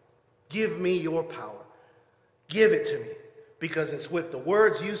 Give me your power. Give it to me. Because it's with the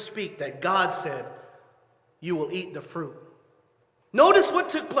words you speak that God said you will eat the fruit. Notice what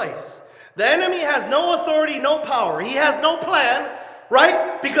took place. The enemy has no authority, no power. He has no plan,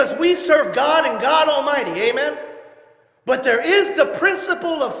 right? Because we serve God and God Almighty. Amen? But there is the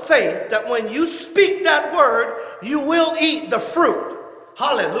principle of faith that when you speak that word, you will eat the fruit.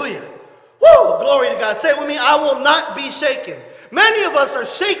 Hallelujah. Woo! Glory to God. Say it with me. I will not be shaken. Many of us are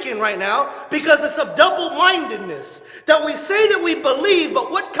shaken right now because it's of double-mindedness. That we say that we believe, but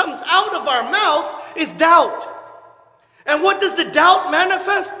what comes out of our mouth is doubt. And what does the doubt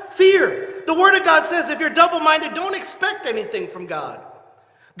manifest? Fear. The Word of God says if you're double-minded, don't expect anything from God.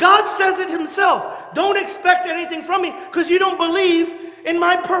 God says it Himself. Don't expect anything from me because you don't believe in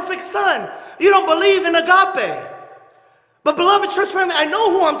my perfect Son. You don't believe in agape. But beloved church family, I know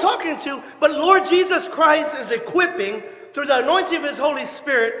who I'm talking to, but Lord Jesus Christ is equipping through the anointing of His Holy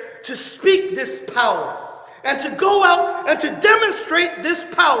Spirit to speak this power and to go out and to demonstrate this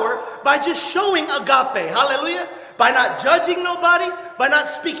power by just showing agape. Hallelujah. By not judging nobody, by not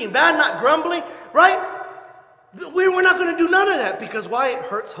speaking bad, not grumbling, right? We're not going to do none of that because why? It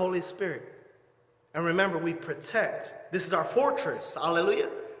hurts Holy Spirit. And remember, we protect. This is our fortress. Hallelujah.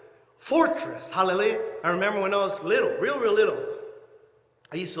 Fortress. Hallelujah. I remember when I was little, real little,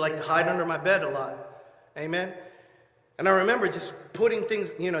 I used to like to hide under my bed a lot. Amen. And I remember just putting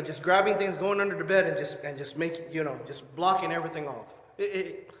things, just grabbing things, going under the bed and just making, just blocking everything off.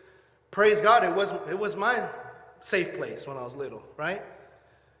 Praise God, it was my safe place when I was little, right?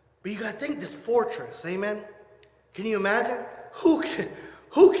 But you got to think this fortress, amen? Can you imagine? Who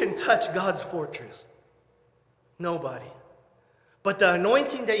can touch God's fortress? Nobody. But the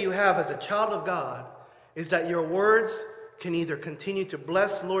anointing that you have as a child of God is that your words can either continue to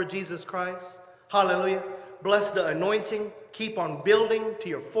bless Lord Jesus Christ, hallelujah, bless the anointing, keep on building to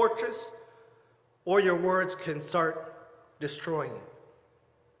your fortress, or your words can start destroying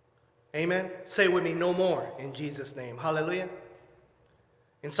it. Amen? Say with me, no more, in Jesus' name. Hallelujah.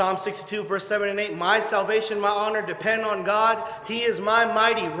 In Psalm 62, verse 7 and 8, my salvation, my honor depend on God. He is my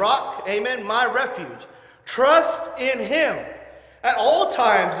mighty rock. Amen. My refuge. Trust in him. At all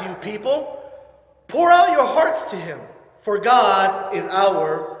times, you people, pour out your hearts to him. For God is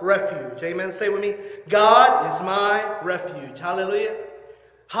our refuge. Amen. Say with me, God is my refuge. Hallelujah.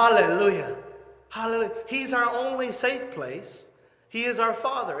 Hallelujah. Hallelujah. He's our only safe place. He is our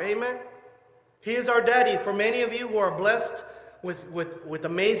Father. Amen. He is our daddy. For many of you who are blessed with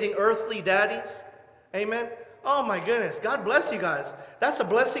amazing earthly daddies. Amen. Oh my goodness. God bless you guys. That's a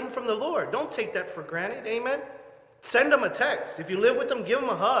blessing from the Lord. Don't take that for granted. Amen. Send them a text. If you live with them, give them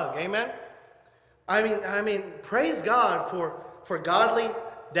a hug. Amen. I mean, praise God for godly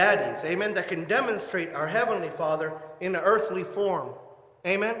daddies. Amen. That can demonstrate our Heavenly Father in an earthly form.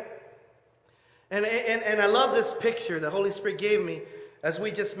 Amen. And I love this picture the Holy Spirit gave me as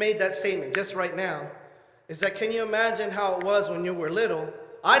we just made that statement just right now. Is that, can you imagine how it was when you were little?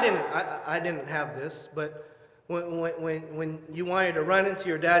 I didn't have this, but when you wanted to run into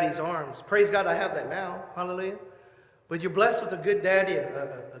your daddy's arms. Praise God, I have that now. Hallelujah. But you're blessed with a good daddy,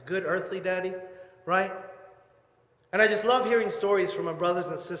 a good earthly daddy, right? And I just love hearing stories from my brothers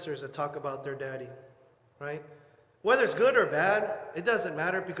and sisters that talk about their daddy, right? Whether it's good or bad, it doesn't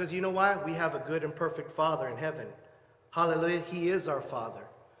matter, because you know why? We have a good and perfect Father in heaven. Hallelujah. He is our Father.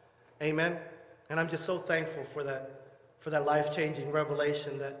 Amen. And I'm just so thankful for that life-changing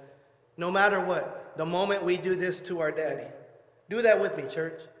revelation that no matter what, the moment we do this to our daddy, do that with me,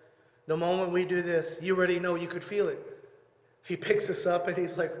 church. The moment we do this, you already know, you could feel it. He picks us up and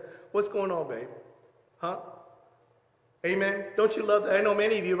he's like, what's going on, babe? Huh? Amen? Don't you love that? I know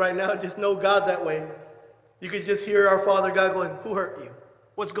many of you right now just know God that way. You could just hear our Father God going, who hurt you?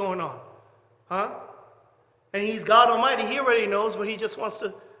 What's going on? Huh? And he's God Almighty. He already knows, but he just wants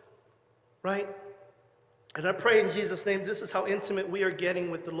to, right? And I pray in Jesus' name, this is how intimate we are getting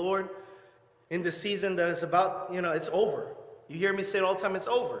with the Lord in this season that is about, it's over. You hear me say it all the time, it's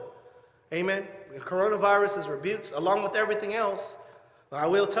over. Amen? The coronavirus is rebuked along with everything else. I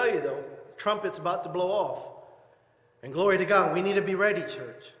will tell you though, the trumpet's about to blow off. And glory to God, we need to be ready,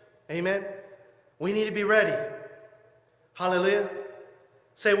 church. Amen? We need to be ready. Hallelujah.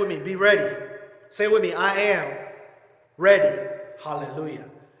 Say with me, be ready. Say with me, I am ready. Hallelujah.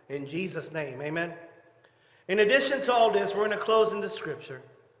 In Jesus' name, amen. In addition to all this, we're going to close in the scripture.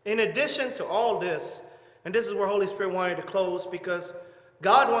 In addition to all this, and this is where Holy Spirit wanted to close, because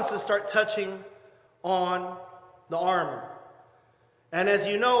God wants to start touching on the armor. And as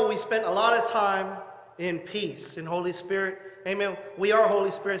you know, we spent a lot of time in peace, in Holy Spirit. Amen. We are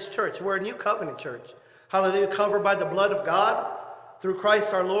Holy Spirit's church. We're a new covenant church. Hallelujah. Covered by the blood of God through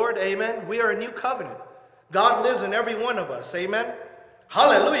Christ our Lord. Amen. We are a new covenant. God lives in every one of us. Amen.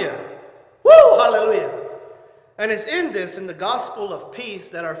 Hallelujah. Woo! Hallelujah. And it's in this, in the gospel of peace,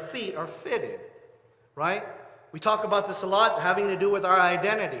 that our feet are fitted. Right? We talk about this a lot, having to do with our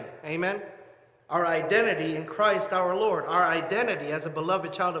identity. Amen. Our identity in Christ our Lord. Our identity as a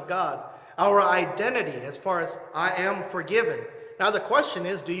beloved child of God. Our identity as far as I am forgiven. Now the question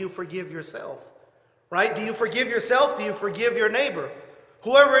is, do you forgive yourself? Right? Do you forgive yourself? Do you forgive your neighbor?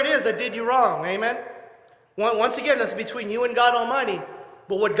 Whoever it is that did you wrong. Amen? Once again, that's between you and God Almighty.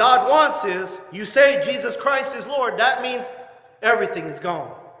 But what God wants is, you say Jesus Christ is Lord. That means everything is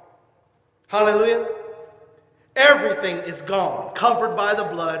gone. Hallelujah. Everything is gone. Covered by the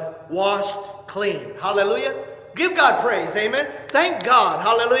blood. Washed clean. Hallelujah. Give God praise. Amen. Thank God.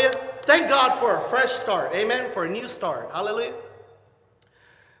 Hallelujah. Thank God for a fresh start. Amen. For a new start. Hallelujah.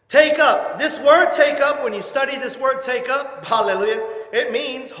 Take up. This word take up, when you study this word take up, hallelujah, it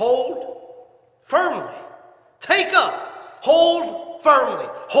means hold firmly. Take up. Hold firmly.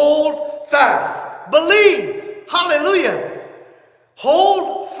 Hold fast. Believe. Hallelujah.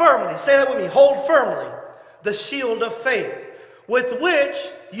 Hold firmly. Say that with me. Hold firmly. The shield of faith, with which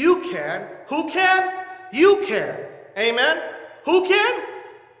you can. Who can? You can. Amen. Who can?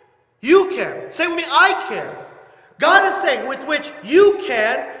 You can. Say with me, I can. God is saying, with which you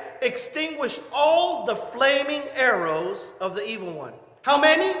can extinguish all the flaming arrows of the evil one. How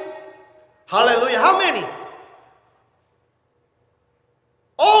many? Hallelujah. How many?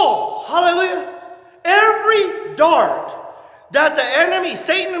 All. Hallelujah. Every dart that the enemy,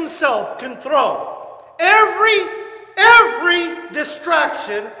 Satan himself, can throw. Every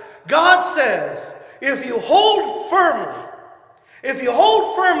distraction, God says, if you hold firmly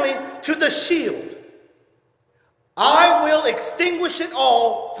to the shield, I will extinguish it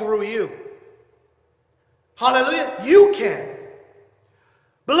all through you. Hallelujah. You can.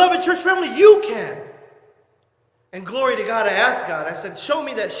 Beloved church family, you can. And glory to God, I asked God, I said, show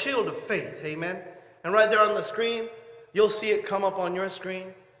me that shield of faith. Amen. And right there on the screen, you'll see it come up on your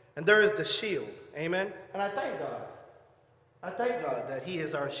screen. And there is the shield. Amen. And I thank God. I thank God that he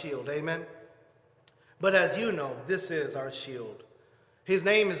is our shield. Amen. But as you know, this is our shield. His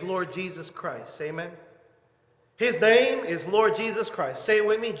name is Lord Jesus Christ. Amen. His name is Lord Jesus Christ. Say it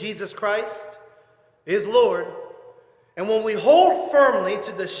with me. Jesus Christ is Lord. And when we hold firmly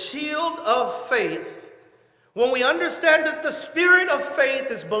to the shield of faith, when we understand that the spirit of faith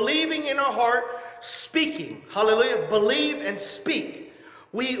is believing in our heart, speaking, hallelujah, believe and speak.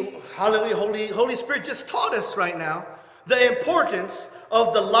 We, hallelujah, Holy Spirit just taught us right now the importance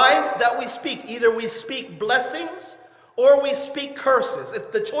of the life that we speak. Either we speak blessings or we speak curses.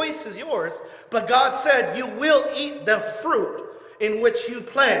 The choice is yours, but God said you will eat the fruit in which you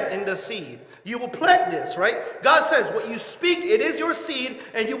plant in the seed. You will plant this, right? God says what you speak, it is your seed,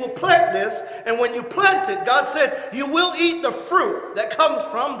 and you will plant this. And when you plant it, God said you will eat the fruit that comes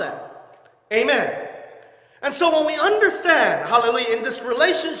from that. Amen. And so when we understand, hallelujah, in this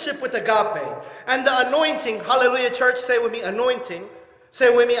relationship with agape and the anointing, hallelujah, church, say with me, anointing.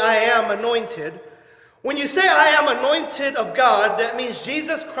 Say with me, I am anointed. When you say I am anointed of God, that means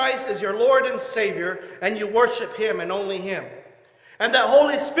Jesus Christ is your Lord and Savior, and you worship him and only him. And that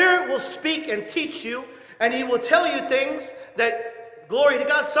Holy Spirit will speak and teach you, and he will tell you things that, glory to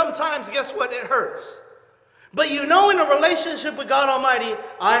God, sometimes, guess what, it hurts. But you know, in a relationship with God Almighty,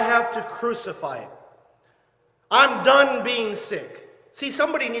 I have to crucify it. I'm done being sick. See,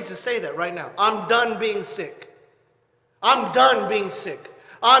 somebody needs to say that right now. I'm done being sick. I'm done being sick.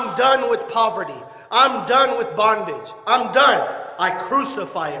 I'm done with poverty. I'm done with bondage. I'm done. I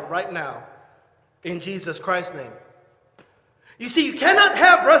crucify it right now in Jesus Christ's name. You see, you cannot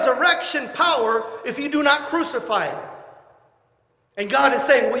have resurrection power if you do not crucify it. And God is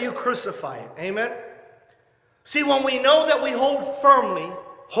saying, will you crucify it? Amen? See, when we know that we hold firmly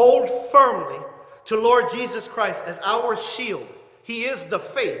to Lord Jesus Christ as our shield, he is the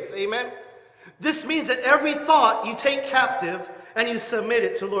faith. Amen? This means that every thought you take captive and you submit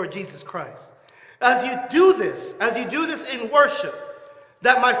it to Lord Jesus Christ. As you do this in worship,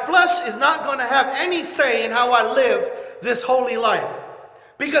 that my flesh is not going to have any say in how I live this holy life.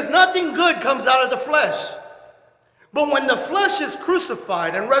 Because nothing good comes out of the flesh. But when the flesh is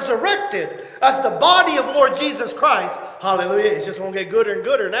crucified and resurrected as the body of Lord Jesus Christ, hallelujah, it's just going to get gooder and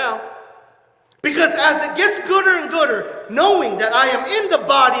gooder now. Because as it gets gooder and gooder, knowing that I am in the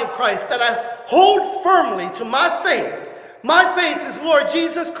body of Christ, that I hold firmly to my faith is Lord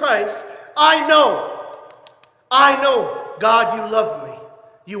Jesus Christ, I know, God, you love me.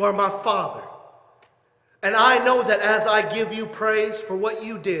 You are my Father. And I know that as I give you praise for what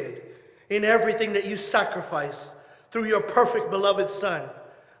you did in everything that you sacrificed through your perfect beloved Son,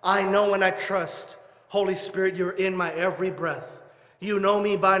 I know and I trust, Holy Spirit, you're in my every breath. You know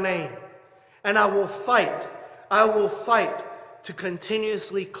me by name. And I will fight to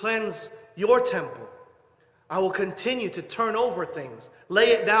continuously cleanse your temple. I will continue to turn over things,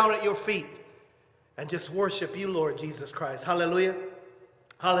 lay it down at your feet, and just worship you, Lord Jesus Christ. Hallelujah.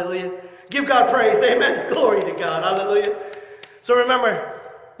 Hallelujah. Give God praise. Amen. Glory to God. Hallelujah. So remember,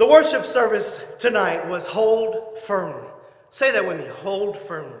 the worship service tonight was hold firmly. Say that with me. Hold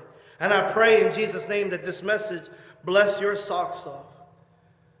firmly. And I pray in Jesus' name that this message bless your socks off.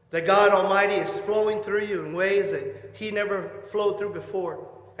 That God Almighty is flowing through you in ways that he never flowed through before.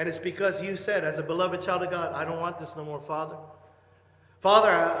 And it's because you said, as a beloved child of God, I don't want this no more, Father.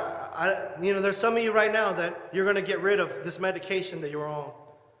 Father, there's some of you right now that you're going to get rid of this medication that you're on.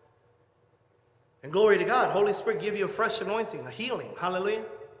 And glory to God, Holy Spirit give you a fresh anointing, a healing. Hallelujah.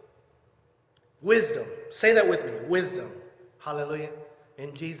 Wisdom. Say that with me. Wisdom. Hallelujah.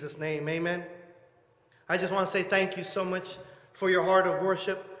 In Jesus' name, amen. I just want to say thank you so much for your heart of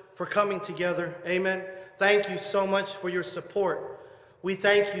worship, for coming together. Amen. Thank you so much for your support. We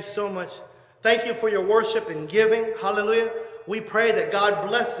thank you so much. Thank you for your worship and giving. Hallelujah. We pray that God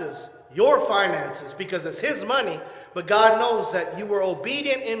blesses your finances because it's his money, but God knows that you were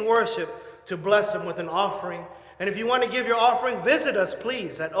obedient in worship to bless him with an offering. And if you want to give your offering, visit us,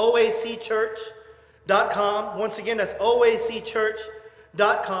 please, at oacchurch.com. Once again, that's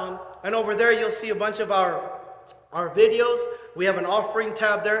oacchurch.com. And over there, you'll see a bunch of our videos. We have an offering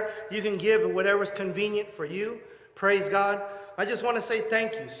tab there. You can give whatever's convenient for you. Praise God. I just want to say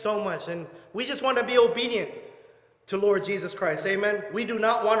thank you so much. And we just want to be obedient to Lord Jesus Christ. Amen. We do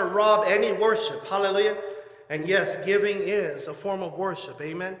not want to rob any worship. Hallelujah. And yes, giving is a form of worship.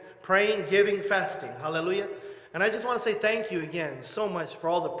 Amen. Praying, giving, fasting. Hallelujah. And I just want to say thank you again so much for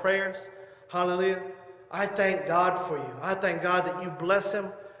all the prayers. Hallelujah. I thank God for you. I thank God that you bless him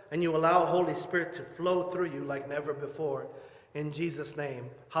and you allow Holy Spirit to flow through you like never before. In Jesus' name.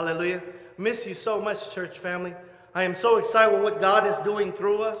 Hallelujah. Miss you so much, church family. I am so excited with what God is doing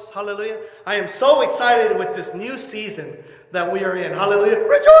through us. Hallelujah. I am so excited with this new season that we are in. Hallelujah.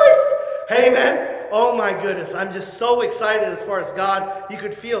 Rejoice. Amen. Oh my goodness. I'm just so excited as far as God. You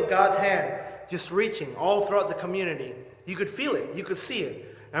could feel God's hand just reaching all throughout the community. You could feel it. You could see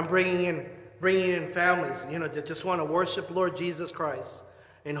it. I'm bringing in families, that just want to worship Lord Jesus Christ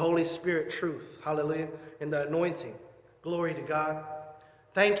in Holy Spirit truth. Hallelujah. In the anointing. Glory to God.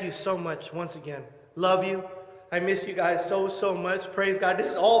 Thank you so much once again. Love you. I miss you guys so much. Praise God. This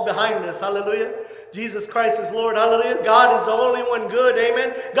is all behind us. Hallelujah. Jesus Christ is Lord. Hallelujah. God is the only one good.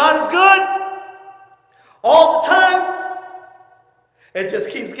 Amen. God is good all the time. It just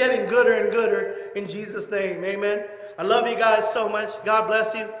keeps getting gooder and gooder in Jesus' name. Amen. I love you guys so much. God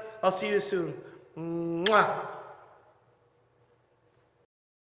bless you. I'll see you soon. Mwah.